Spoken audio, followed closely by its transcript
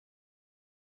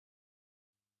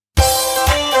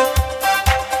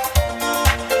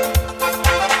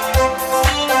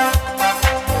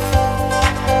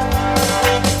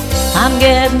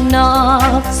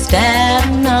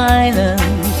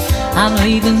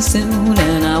soon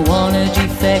and I wanna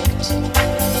defect.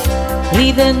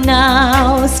 Leaving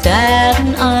now,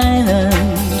 Staten Island,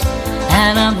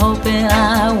 and I'm hoping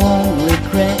I won't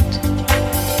regret.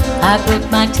 I booked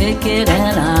my ticket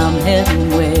and I'm heading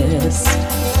west.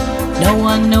 No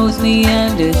one knows me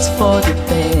and it's for the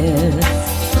best.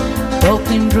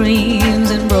 Broken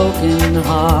dreams and broken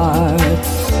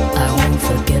hearts, I won't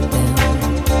forget them,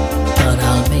 but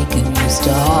I'll make a new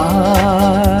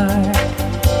start.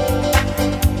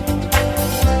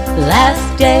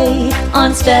 Last day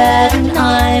on Staten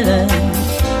Island,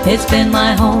 it's been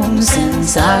my home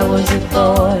since I was a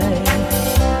boy.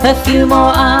 A few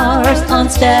more hours on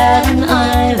Staten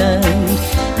Island,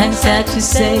 and sad to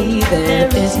say there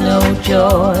is no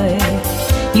joy.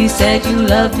 You said you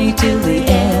loved me till the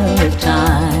end of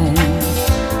time,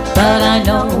 but I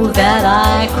know that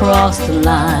I crossed the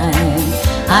line.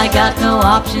 I got no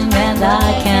option and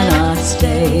I cannot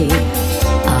stay.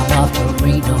 I'm off to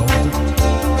Reno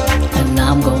and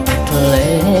I'm gonna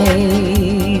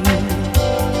play.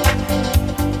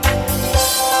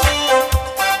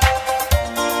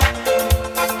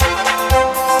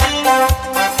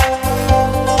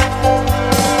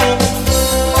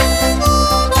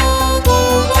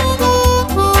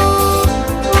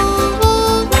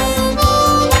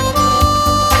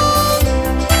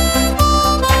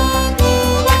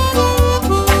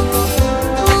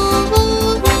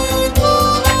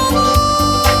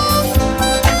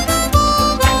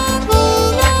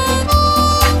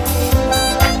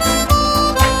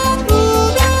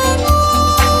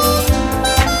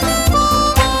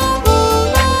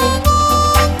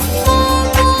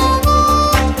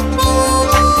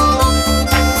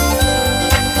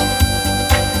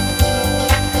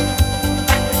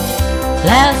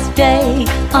 Last day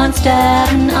on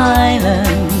Staten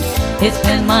Island, it's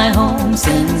been my home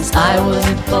since I was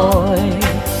a boy.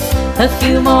 A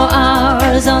few more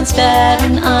hours on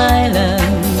Staten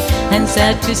Island, and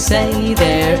sad to say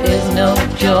there is no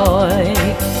joy.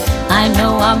 I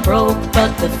know I'm broke,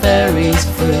 but the ferry's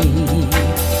free.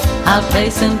 I'll play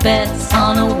some bets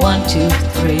on a 1, 2,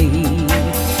 3.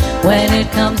 When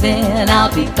it comes in,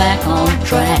 I'll be back on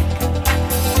track.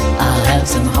 I'll have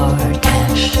some hard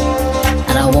cash,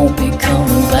 and I won't be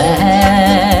coming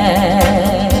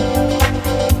back.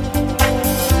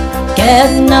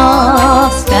 Getting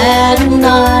off Staten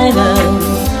Island,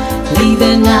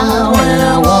 leaving now and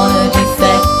I wanna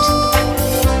defect.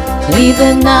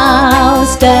 Leaving now,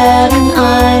 Staten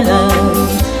Island,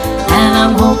 and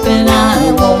I'm hoping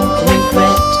I won't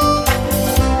regret.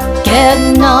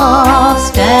 Getting off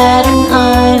Staten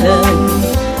Island,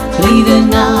 leaving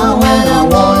now and I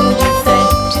wanna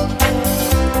defect.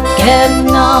 Getting